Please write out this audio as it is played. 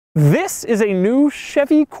This is a new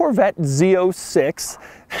Chevy Corvette Z06.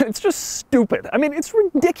 It's just stupid. I mean, it's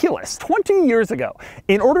ridiculous. 20 years ago,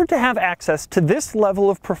 in order to have access to this level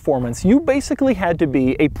of performance, you basically had to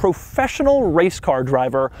be a professional race car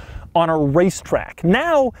driver on a racetrack.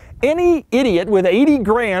 Now, any idiot with 80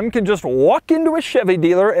 grand can just walk into a Chevy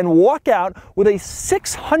dealer and walk out with a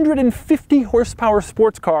 650 horsepower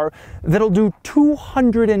sports car that'll do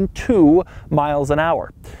 202 miles an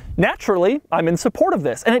hour. Naturally, I'm in support of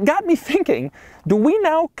this, and it got me thinking, do we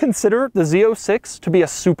now consider the Z06 to be a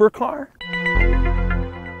supercar?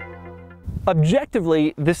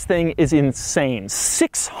 Objectively, this thing is insane.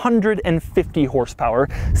 650 horsepower,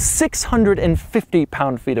 650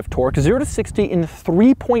 pound-feet of torque, 0 to 60 in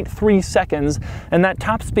 3.3 seconds, and that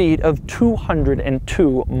top speed of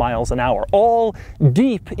 202 miles an hour, all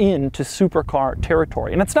deep into supercar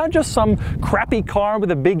territory. And it's not just some crappy car with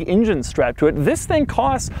a big engine strapped to it. This thing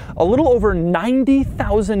costs a little over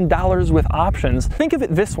 $90,000 with options. Think of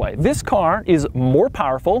it this way. This car is more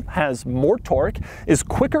powerful, has more torque, is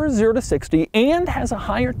quicker 0 to 60, and has a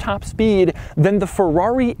higher top speed than the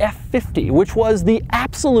Ferrari F50, which was the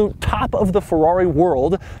absolute top of the Ferrari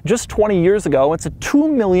world just 20 years ago. It's a $2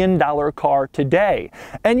 million car today.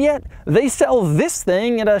 And yet, they sell this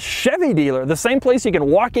thing at a Chevy dealer, the same place you can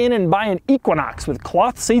walk in and buy an Equinox with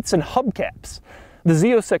cloth seats and hubcaps. The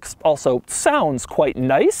Z06 also sounds quite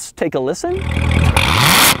nice. Take a listen.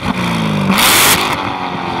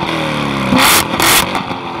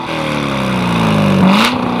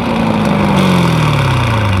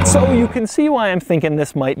 So you can see why I'm thinking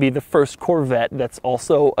this might be the first Corvette that's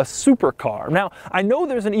also a supercar. Now, I know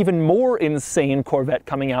there's an even more insane Corvette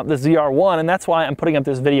coming out, the ZR1, and that's why I'm putting up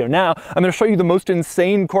this video now. I'm going to show you the most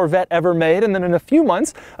insane Corvette ever made, and then in a few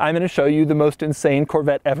months, I'm going to show you the most insane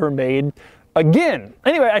Corvette ever made again.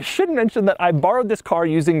 Anyway, I should mention that I borrowed this car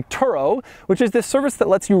using Turo, which is this service that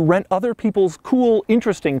lets you rent other people's cool,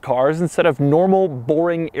 interesting cars instead of normal,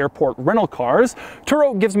 boring airport rental cars.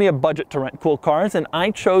 Turo gives me a budget to rent cool cars, and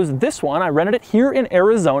I chose this one. I rented it here in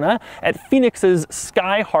Arizona at Phoenix's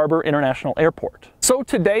Sky Harbor International Airport. So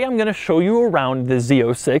today I'm going to show you around the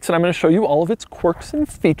Z06, and I'm going to show you all of its quirks and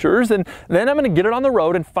features, and then I'm going to get it on the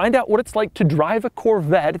road and find out what it's like to drive a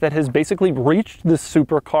Corvette that has basically reached the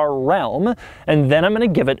supercar realm, and then I'm going to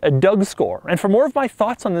give it a Doug score. And for more of my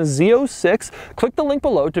thoughts on the Z06, click the link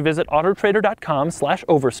below to visit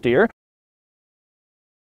autotrader.com/oversteer.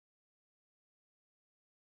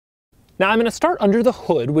 Now I'm going to start under the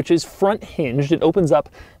hood, which is front hinged. It opens up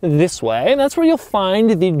this way, and that's where you'll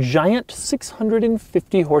find the giant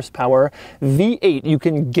 650 horsepower V8. You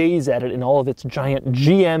can gaze at it in all of its giant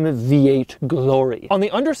GM V8 glory. On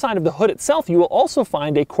the underside of the hood itself, you will also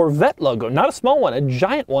find a Corvette logo, not a small one, a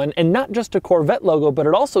giant one, and not just a Corvette logo, but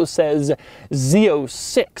it also says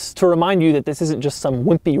Z06 to remind you that this isn't just some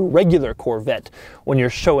wimpy regular Corvette when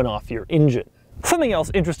you're showing off your engine. Something else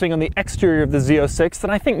interesting on the exterior of the Z06 that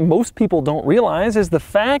I think most people don't realize is the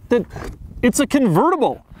fact that it's a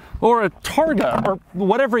convertible, or a Targa, or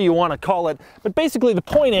whatever you want to call it. But basically the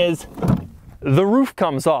point is, the roof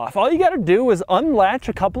comes off. All you got to do is unlatch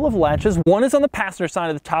a couple of latches. One is on the passenger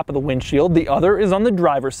side of the top of the windshield. The other is on the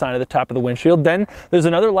driver's side of the top of the windshield. Then there's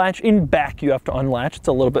another latch in back you have to unlatch. It's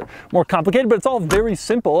a little bit more complicated, but it's all very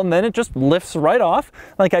simple. And then it just lifts right off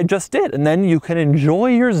like I just did. And then you can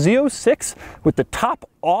enjoy your Z06 with the top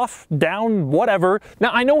off, down, whatever.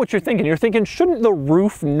 Now, I know what you're thinking. You're thinking, shouldn't the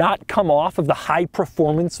roof not come off of the high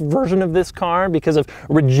performance version of this car because of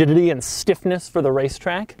rigidity and stiffness for the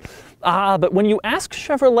racetrack? But when you ask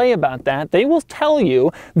Chevrolet about that, they will tell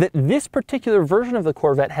you that this particular version of the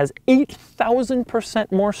Corvette has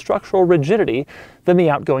 8,000% more structural rigidity than the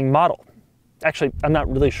outgoing model. Actually, I'm not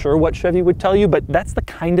really sure what Chevy would tell you, but that's the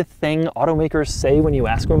kind of thing automakers say when you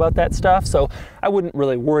ask them about that stuff, so I wouldn't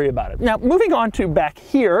really worry about it. Now, moving on to back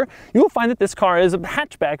here, you will find that this car is a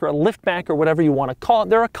hatchback or a liftback or whatever you want to call it.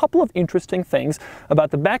 There are a couple of interesting things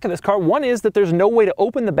about the back of this car. One is that there's no way to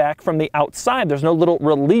open the back from the outside. There's no little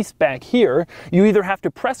release back here. You either have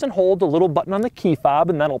to press and hold the little button on the key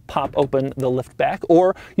fob and that'll pop open the liftback,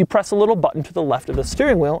 or you press a little button to the left of the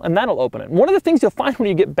steering wheel and that'll open it. One of the things you'll find when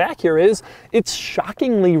you get back here is it's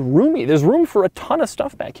shockingly roomy. There's room for a ton of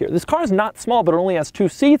stuff back here. This car is not small, but it only has 2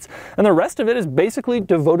 seats, and the rest of it is basically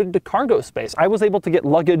devoted to cargo space. I was able to get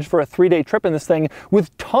luggage for a 3-day trip in this thing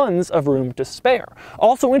with tons of room to spare.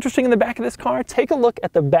 Also interesting in the back of this car, take a look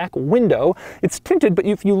at the back window. It's tinted, but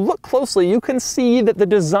if you look closely, you can see that the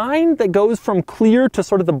design that goes from clear to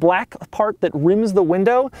sort of the black part that rims the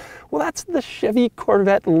window, well, that's the Chevy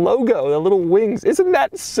Corvette logo, the little wings. Isn't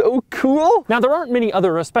that so cool? Now, there aren't many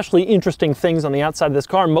other especially interesting things on the outside of this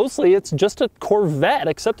car. Mostly it's just a Corvette,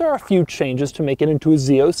 except there are a few changes to make it into a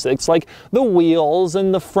Z06, like the wheels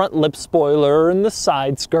and the front lip spoiler and the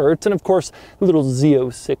side skirts, and of course, the little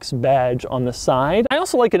Z06 badge on the side. I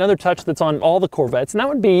also like another touch that's on all the Corvettes, and that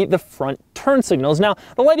would be the front turn signals. Now,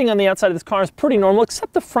 the lighting on the outside of this car is pretty normal,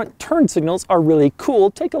 except the front turn signals are really cool.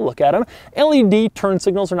 Take a look at them. LED turn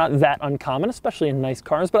signals are not that uncommon, especially in nice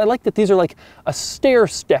cars, but I like that these are like a stair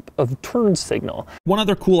step of turn signal. One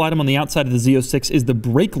other cool item on the outside of the Z06 is the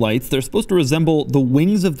brake lights. They're supposed to resemble the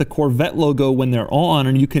wings of the Corvette logo when they're on,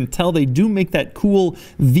 and you can tell they do make that cool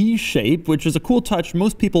V shape, which is a cool touch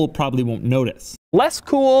most people probably won't notice. Less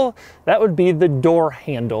cool, that would be the door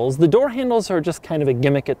handles. The door handles are just kind of a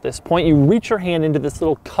gimmick at this point. You reach your hand into this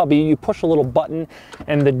little cubby, you push a little button,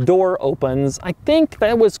 and the door opens. I think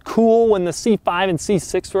that was cool when the C5 and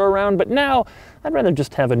C6 were around, but now I'd rather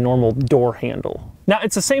just have a normal door handle. Now,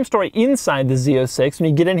 it's the same story inside the Z06. When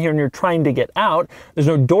you get in here and you're trying to get out, there's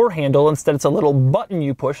no door handle. Instead, it's a little button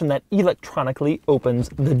you push, and that electronically opens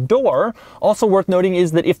the door. Also worth noting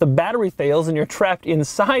is that if the battery fails and you're trapped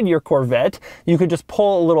inside your Corvette, you could just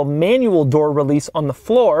pull a little manual door release on the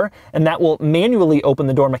floor, and that will manually open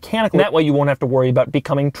the door mechanically. That way you won't have to worry about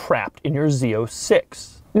becoming trapped in your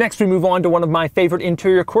Z06. Next, we move on to one of my favorite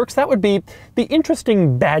interior quirks. That would be the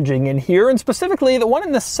interesting badging in here, and specifically the one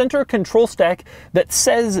in the center control stack that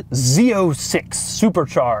says Z06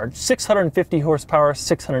 Supercharged, 650 horsepower,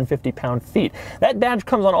 650 pound-feet. That badge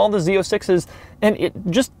comes on all the Z06s, and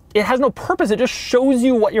it has no purpose. It just shows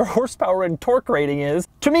you what your horsepower and torque rating is.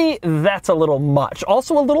 To me, that's a little much.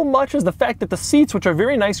 Also a little much is the fact that the seats, which are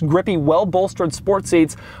very nice, grippy, well-bolstered sports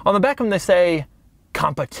seats, on the back of them they say,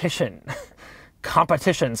 competition.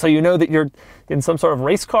 Competition, so you know that you're in some sort of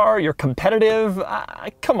race car, you're competitive.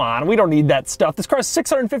 Come on, we don't need that stuff. This car has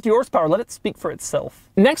 650 horsepower, let it speak for itself.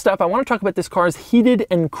 Next up, I want to talk about this car's heated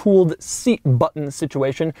and cooled seat button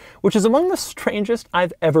situation, which is among the strangest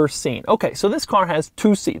I've ever seen. Okay, so this car has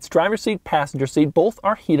 2 seats, driver's seat, passenger seat, both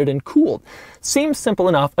are heated and cooled. Seems simple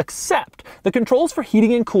enough, except the controls for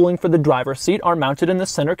heating and cooling for the driver's seat are mounted in the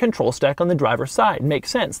center control stack on the driver's side. Makes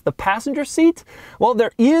sense. The passenger seat, well,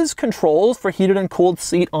 there is controls for heated and cooled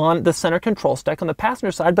seat on the center control stack on the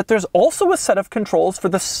passenger side, but there's also a set of controls for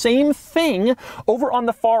the same thing over on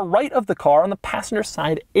the far right of the car on the passenger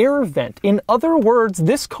side air vent. In other words,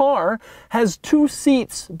 this car has 2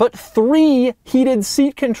 seats, but 3 heated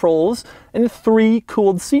seat controls and 3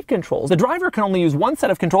 cooled seat controls. The driver can only use 1 set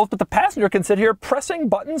of controls, but the passenger can sit here pressing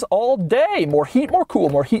buttons all day. More heat, more cool,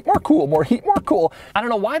 more heat, more cool, more heat, more cool. I don't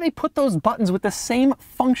know why they put those buttons with the same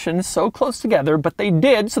function so close together, but they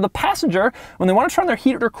did. So the passenger, when they want to turn their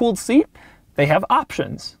heated or cooled seat, they have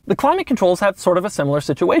options. The climate controls have sort of a similar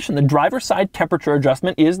situation. The driver's side temperature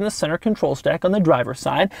adjustment is in the center control stack on the driver's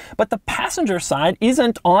side, but the passenger side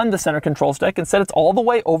isn't on the center control stack. Instead, it's all the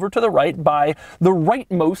way over to the right by the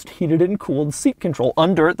rightmost heated and cooled seat control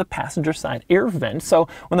under the passenger side air vent. So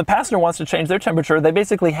when the passenger wants to change their temperature, they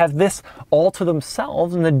basically have this all to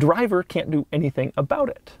themselves, and the driver can't do anything about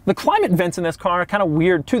it. The climate vents in this car are kind of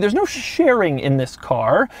weird too. There's no sharing in this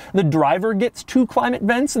car. The driver gets 2 climate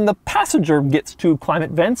vents, and the passenger gets 2 climate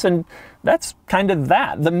vents, and that's kind of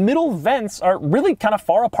that. The middle vents are really kind of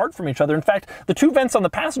far apart from each other. In fact, the 2 vents on the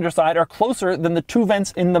passenger side are closer than the 2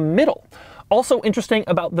 vents in the middle. Also interesting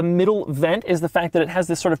about the middle vent is the fact that it has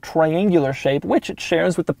this sort of triangular shape, which it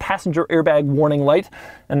shares with the passenger airbag warning light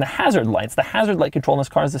and the hazard lights. The hazard light control in this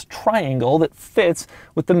car is this triangle that fits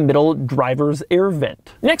with the middle driver's air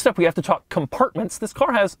vent. Next up, we have to talk compartments. This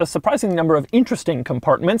car has a surprising number of interesting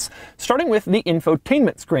compartments, starting with the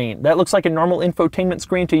infotainment screen. That looks like a normal infotainment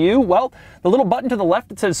screen to you. Well, the little button to the left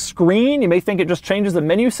that says screen, you may think it just changes the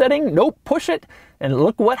menu setting. Nope, push it, and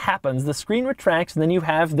look what happens. The screen retracts, and then you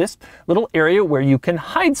have this little area where you can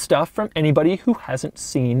hide stuff from anybody who hasn't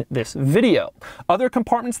seen this video. Other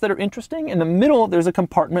compartments that are interesting, in the middle there's a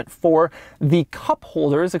compartment for the cup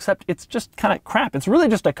holders, except it's just kind of crap. It's really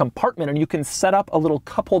just a compartment, and you can set up a little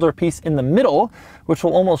cup holder piece in the middle, which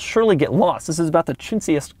will almost surely get lost. This is about the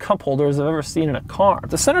chintziest cup holders I've ever seen in a car.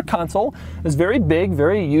 The center console is very big,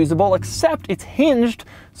 very usable, except it's hinged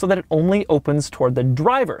so that it only opens toward the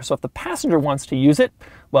driver. So if the passenger wants to use it,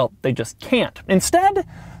 well, they just can't. Instead,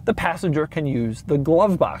 the passenger can use the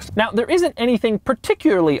glove box. Now, there isn't anything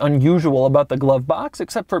particularly unusual about the glove box,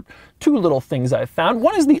 except for two little things I've found.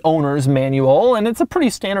 One is the owner's manual, and it's a pretty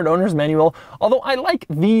standard owner's manual, although I like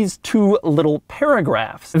these two little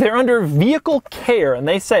paragraphs. They're under vehicle care, and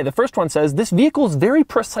they say, the first one says, this vehicle's very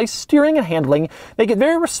precise steering and handling make it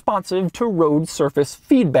very responsive to road surface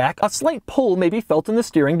feedback. A slight pull may be felt in the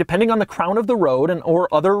steering depending on the crown of the road and or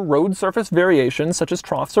other road surface variations such as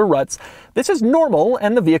troughs or ruts. This is normal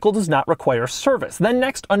and the vehicle does not require service. Then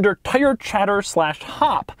next, under tire chatter /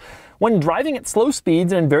 hop. When driving at slow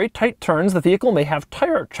speeds and in very tight turns, the vehicle may have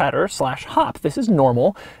tire chatter / hop. This is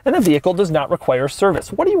normal, and the vehicle does not require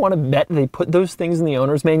service. What do you want to bet they put those things in the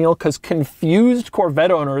owner's manual? Because confused Corvette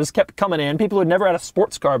owners kept coming in, people who had never had a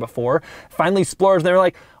sports car before, finally splurged, and they were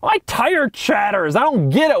like, oh, my tire chatters, I don't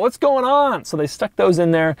get it, what's going on? So they stuck those in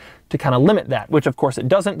there to kind of limit that, which of course it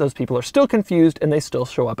doesn't. Those people are still confused, and they still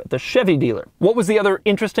show up at the Chevy dealer. What was the other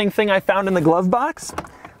interesting thing I found in the glove box?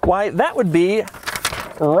 Why, that would be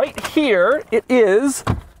right here. It is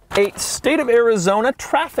a state of Arizona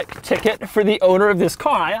traffic ticket for the owner of this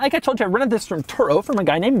car. Like I told you, I rented this from Turo from a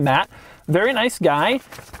guy named Matt. Very nice guy.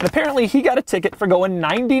 And apparently he got a ticket for going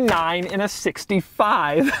 99 in a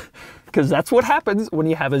 65. Because that's what happens when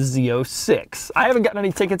you have a Z06. I haven't gotten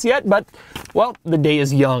any tickets yet, but, well, the day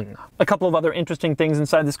is young. A couple of other interesting things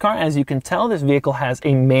inside this car. As you can tell, this vehicle has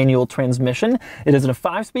a manual transmission. It isn't a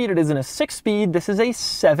 5-speed, it isn't a 6-speed. This is a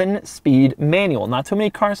 7-speed manual. Not too many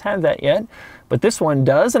cars have that yet, but this one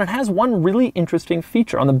does, and it has one really interesting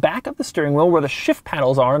feature. On the back of the steering wheel, where the shift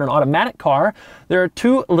paddles are in an automatic car, there are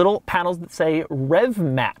two little panels that say Rev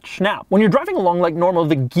Match. Now, when you're driving along like normal,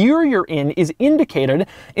 the gear you're in is indicated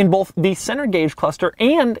in both the center gauge cluster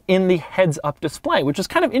and in the heads-up display, which is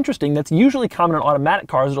kind of interesting. That's usually common in automatic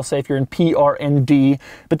cars. It'll say if you're in P, R, and D,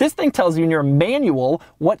 but this thing tells you in your manual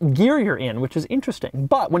what gear you're in, which is interesting.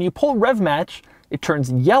 But when you pull Rev Match, it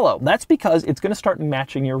turns yellow. That's because it's going to start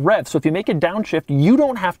matching your rev. So if you make a downshift, you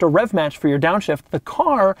don't have to rev match for your downshift. The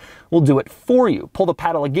car will do it for you. Pull the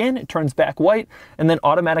paddle again, it turns back white, and then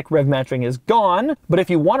automatic rev matching is gone. But if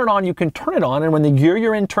you want it on, you can turn it on, and when the gear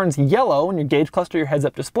you're in turns yellow and your gauge cluster, your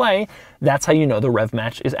heads-up display, that's how you know the rev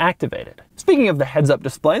match is activated. Speaking of the heads-up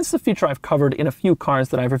display, this is a feature I've covered in a few cars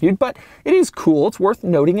that I've reviewed, but it is cool. It's worth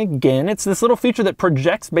noting again. It's this little feature that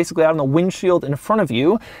projects basically out on the windshield in front of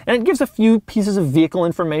you, and it gives a few pieces of vehicle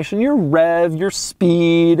information, your rev, your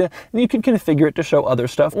speed, and you can configure it to show other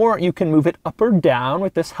stuff, or you can move it up or down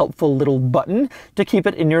with this helpful little button to keep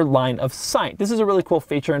it in your line of sight. This is a really cool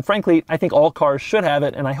feature, and frankly, I think all cars should have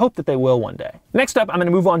it, and I hope that they will one day. Next up, I'm going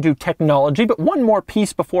to move on to technology, but one more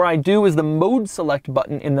piece before I do is the mode select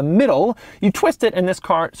button in the middle. You twist it and this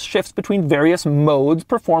car shifts between various modes,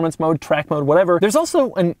 performance mode, track mode, whatever. There's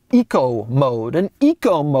also an eco mode,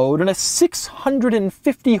 and a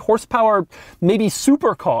 650 horsepower, maybe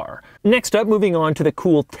supercar. Next up, moving on to the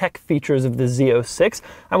cool tech features of the Z06,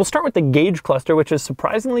 I will start with the gauge cluster, which is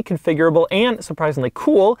surprisingly configurable and surprisingly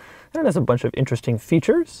cool, and it has a bunch of interesting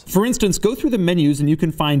features. For instance, go through the menus and you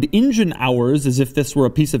can find engine hours as if this were a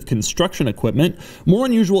piece of construction equipment. More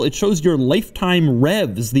unusual, it shows your lifetime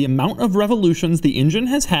revs, the amount of revolutions the engine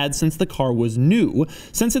has had since the car was new.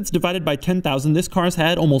 Since it's divided by 10,000, this car's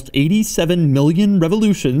had almost 87 million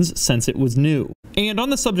revolutions since it was new. And on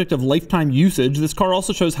the subject of lifetime usage, this car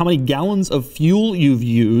also shows how many gallons of fuel you've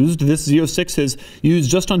used. This Z06 has used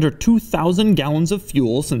just under 2,000 gallons of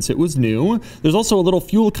fuel since it was new. There's also a little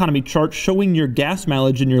fuel economy chart showing your gas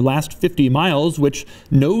mileage in your last 50 miles, which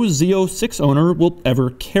no Z06 owner will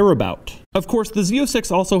ever care about. Of course, the Z06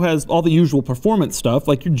 also has all the usual performance stuff,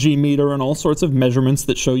 like your G-meter and all sorts of measurements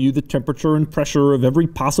that show you the temperature and pressure of every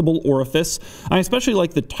possible orifice. I especially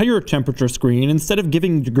like the tire temperature screen. Instead of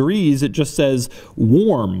giving degrees, it just says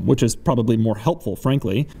warm, which is probably more helpful,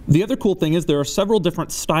 frankly. The other cool thing is there are several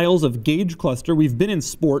different styles of gauge cluster. We've been in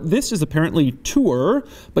sport. This is apparently tour,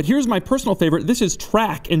 but here's my personal favorite. This is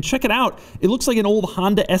track, and check it out. It looks like an old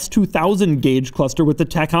Honda S2000 gauge cluster with the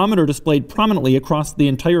tachometer displayed prominently across the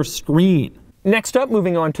entire screen. Next up,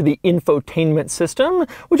 moving on to the infotainment system,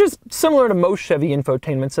 which is similar to most Chevy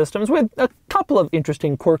infotainment systems with a couple of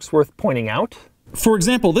interesting quirks worth pointing out. For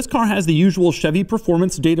example, this car has the usual Chevy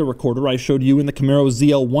performance data recorder I showed you in the Camaro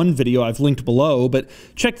ZL1 video I've linked below, but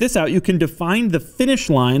check this out. You can define the finish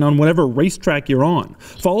line on whatever racetrack you're on.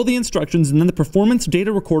 Follow the instructions and then the performance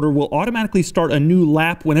data recorder will automatically start a new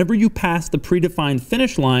lap whenever you pass the predefined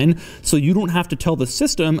finish line, so you don't have to tell the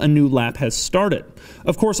system a new lap has started.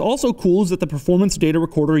 Of course, also cool is that the performance data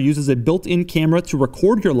recorder uses a built-in camera to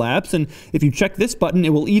record your laps, and if you check this button, it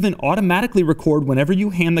will even automatically record whenever you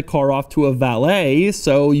hand the car off to a valet,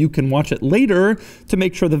 so you can watch it later to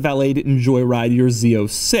make sure the valet didn't joyride your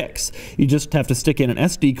zo6. You just have to stick in an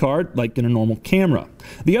SD card, like in a normal camera.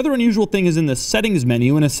 The other unusual thing is in the settings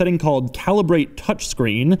menu, in a setting called Calibrate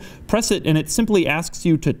Touchscreen. Press it and it simply asks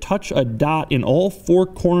you to touch a dot in all 4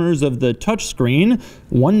 corners of the touchscreen,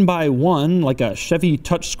 one by one, like a Chevy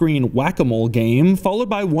touchscreen whack-a-mole game, followed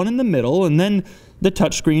by one in the middle, and then the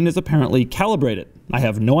touchscreen is apparently calibrated. I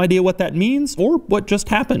have no idea what that means or what just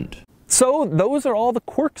happened. So those are all the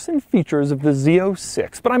quirks and features of the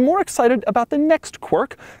zo6, but I'm more excited about the next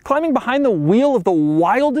quirk, climbing behind the wheel of the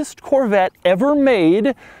wildest Corvette ever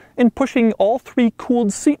made and pushing all 3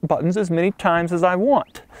 cooled seat buttons as many times as I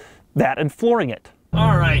want. That and flooring it.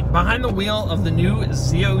 All right, behind the wheel of the new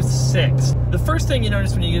zo6. The first thing you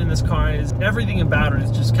notice when you get in this car is everything about it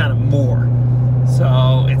is just kind of more.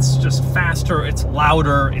 So it's just faster, it's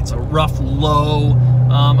louder, it's a rough low.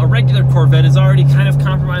 A regular Corvette is already kind of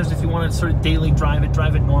compromised if you want to sort of daily drive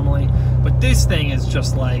it normally. But this thing is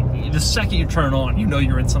just like, the second you turn on, you know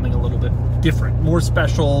you're in something a little bit different, more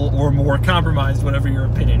special or more compromised, whatever your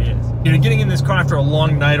opinion is. You know, getting in this car after a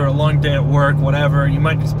long night or a long day at work, whatever, you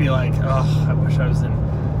might just be like, oh, I wish I was in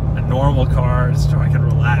a normal car so I could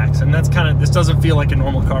relax. And that's kind of, this doesn't feel like a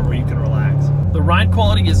normal car where you can relax. The ride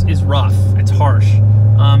quality is rough, it's harsh.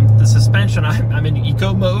 The suspension, I'm in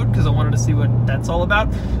eco mode because I wanted to see what that's all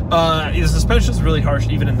about. The suspension is really harsh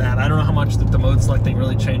even in that. I don't know how much the mode selecting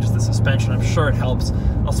really changes the suspension. I'm sure it helps.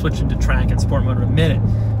 I'll switch into track and sport mode in a minute.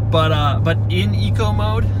 But in eco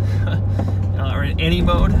mode, or in any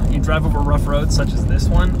mode, you drive over rough roads such as this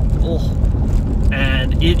one,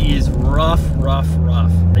 and it is rough.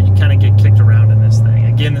 You kind of get kicked around in this thing.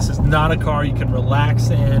 Again, this is not a car you can relax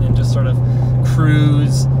in and just sort of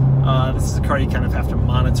cruise. This is a car you kind of have to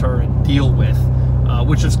monitor and deal with,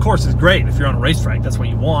 which of course is great if you're on a racetrack. That's what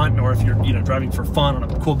you want, or if you're driving for fun on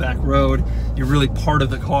a cool back road, you're really part of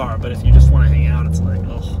the car. But if you just want to hang out, it's like,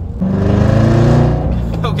 ugh.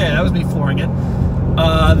 Okay, that was me flooring it.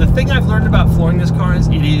 The thing I've learned about flooring this car is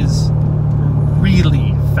it is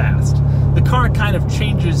really fast. The car kind of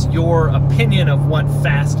changes your opinion of what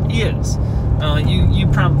fast is. You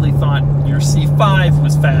probably thought your C5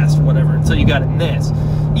 was fast or whatever until you got in this.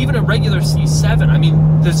 Even a regular C7, I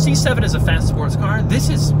mean, the C7 is a fast sports car. This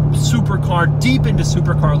is supercar, deep into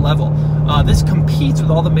supercar level. This competes with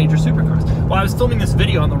all the major supercars. While I was filming this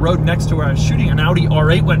video on the road next to where I was shooting, an Audi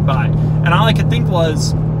R8 went by, and all I could think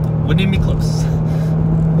was, wouldn't even be close.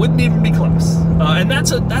 Wouldn't even be close. And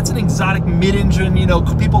that's an exotic mid-engine,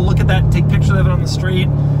 people look at that and take pictures of it on the street.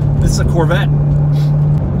 This is a Corvette.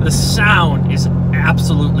 The sound is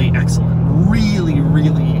absolutely excellent.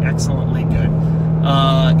 Really excellently good.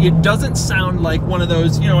 It doesn't sound like one of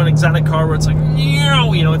those, an exotic car where it's like,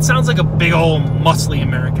 it sounds like a big old muscly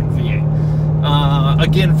American V8.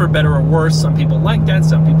 Again, for better or worse, some people like that,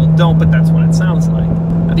 some people don't, but that's what it sounds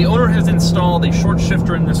like. The owner has installed a short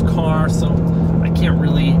shifter in this car, so I can't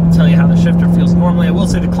really tell you how the shifter feels normally. I will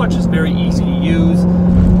say the clutch is very easy to use.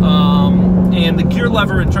 And the gear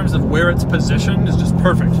lever, in terms of where it's positioned, is just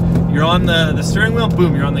perfect. You're on the steering wheel,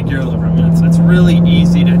 boom, you're on the gear lever. I mean, it's really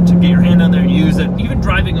easy to get your hand on there and use it. Even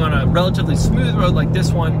driving on a relatively smooth road like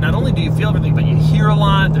this one, not only do you feel everything, but you hear a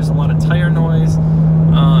lot. There's a lot of tire noise.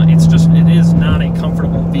 It is not a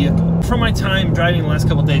comfortable vehicle. From my time driving the last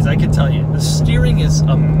couple days, I can tell you, the steering is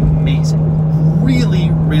amazing.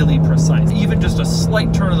 Really precise. Even just a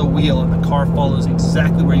slight turn of the wheel and the car follows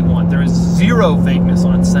exactly where you want. There is zero vagueness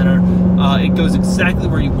on center. It goes exactly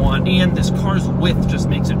where you want, and this car's width just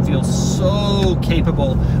makes it feel so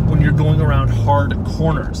capable when you're going around hard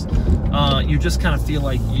corners. You just kind of feel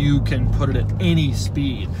like you can put it at any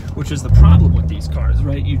speed, which is the problem with these cars,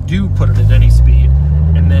 right? You do put it at any speed,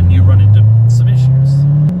 and then you run into some issues.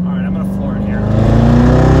 All right, I'm gonna floor it here.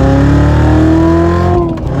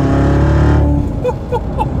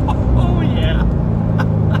 Oh yeah.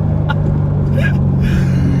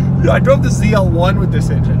 I drove the ZL1 with this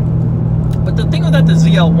engine, but the thing about the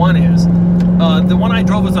ZL1 is the one I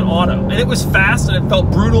drove was an auto, and it was fast and it felt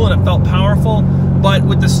brutal and it felt powerful, but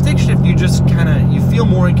with the stick shift you just you feel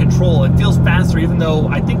more in control. It feels faster, even though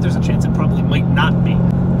I think there's a chance it probably might not be.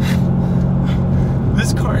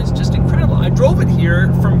 This car is just incredible. I drove it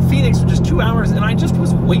here from Phoenix for just 2 hours, and I just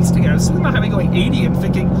was wasting it. I was sitting behind me going 80 and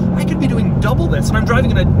thinking, I could be doing double this. And I'm driving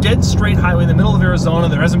in a dead straight highway in the middle of Arizona.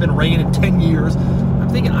 There hasn't been rain in 10 years. I'm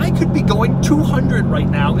thinking I could be going 200 right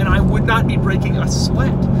now and I would not be breaking a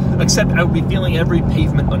sweat, except I would be feeling every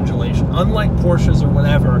pavement undulation. Unlike Porsches or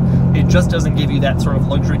whatever, it just doesn't give you that sort of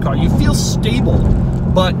luxury car. You feel stable,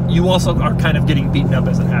 but you also are kind of getting beaten up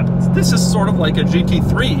as it happens. This is sort of like a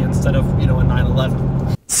GT3 instead of, you know, a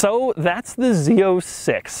 911. So that's the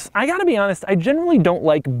Z06. I gotta be honest, I generally don't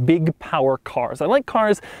like big power cars. I like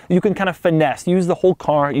cars you can kind of finesse, use the whole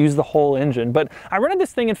car, use the whole engine. But I rented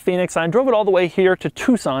this thing in Phoenix, and I drove it all the way here to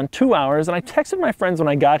Tucson, 2 hours, and I texted my friends when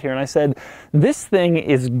I got here and I said, this thing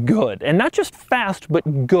is good. And not just fast,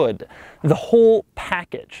 but good. The whole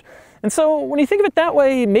package. And so when you think of it that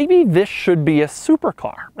way, maybe this should be a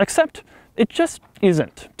supercar, except it just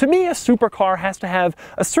isn't. To me, a supercar has to have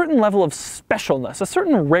a certain level of specialness, a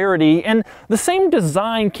certain rarity, and the same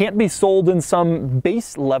design can't be sold in some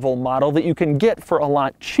base level model that you can get for a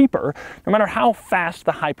lot cheaper, no matter how fast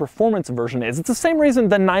the high performance version is. It's the same reason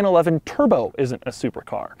the 911 Turbo isn't a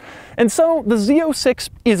supercar. And so the Z06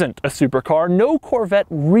 isn't a supercar. No Corvette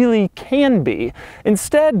really can be.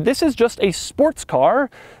 Instead, this is just a sports car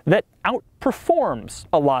that outperforms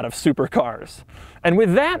a lot of supercars. And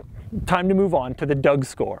with that, time to move on to the Doug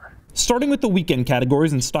score. Starting with the weekend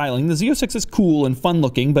categories and styling, the Z06 is cool and fun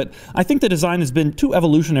looking, but I think the design has been too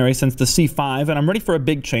evolutionary since the C5, and I'm ready for a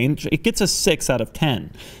big change. It gets a 6 out of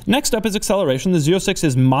 10. Next up is acceleration. The Z06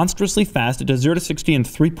 is monstrously fast. It does 0 to 60 in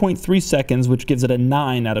 3.3 seconds, which gives it a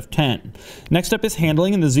 9 out of 10. Next up is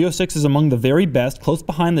handling, and the Z06 is among the very best, close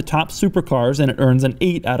behind the top supercars, and it earns an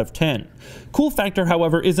 8 out of 10. Cool factor,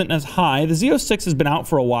 however, isn't as high. The Z06 has been out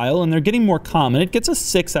for a while, and they're getting more common. It gets a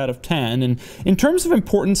 6 out of 10, and in terms of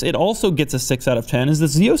importance, it also gets a 6 out of 10, as the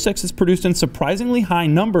Z06 is produced in surprisingly high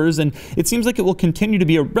numbers, and it seems like it will continue to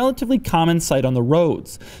be a relatively common sight on the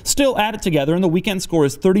roads. Still, add it together, and the weekend score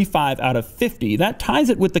is 35 out of 50. That ties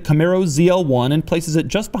it with the Camaro ZL1 and places it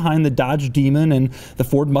just behind the Dodge Demon and the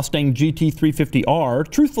Ford Mustang GT350R.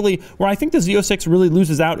 Truthfully, where I think the Z06 really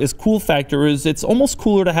loses out is cool factor, is it's almost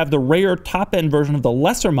cooler to have the rare top-end version of the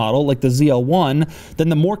lesser model, like the ZL1, than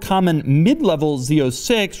the more common mid-level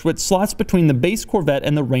Z06, which slots between the base Corvette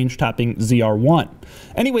and the range-topping ZR1.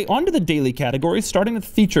 Anyway, on to the daily categories, starting with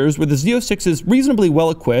features, where the Z06 is reasonably well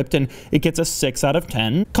equipped and it gets a 6 out of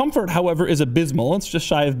 10. Comfort, however, is abysmal. It's just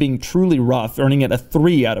shy of being truly rough, earning it a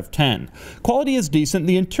 3 out of 10. Quality is decent.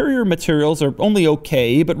 The interior materials are only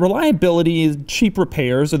okay, but reliability and cheap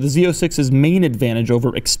repairs are the Z06's main advantage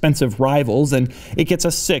over expensive rivals, and it gets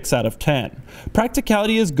a 6 out of 10.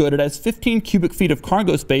 Practicality is good. It has 15 cubic feet of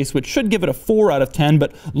cargo space, which should give it a 4 out of 10,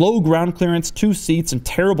 but low ground clearance, 2 seats, and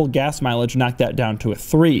terrible gas mileage knock that down to a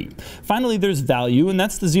 3. Finally, there's value, and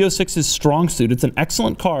that's the Z06's strong suit. It's an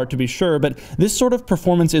excellent car, to be sure, but this sort of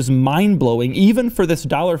performance is mind-blowing, even for this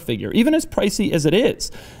dollar figure, even as pricey as it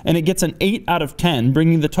is. And it gets an 8 out of 10,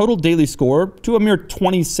 bringing the total daily score to a mere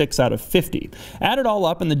 26 out of 50. Add it all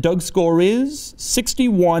up, and the Doug score is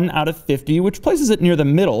 61 out of 50, which places it near the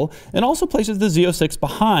middle, and also places the Z06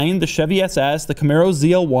 behind the Chevy SS, the Camaro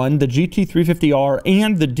ZL1, the GT350R,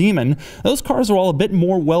 and the Demon. Those cars are all a bit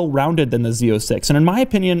more well-rounded than the Z06, and in my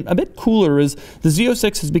opinion, a bit cooler, as the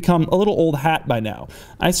Z06 has become a little old hat by now.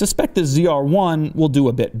 I suspect the ZR1 will do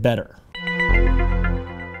a bit better.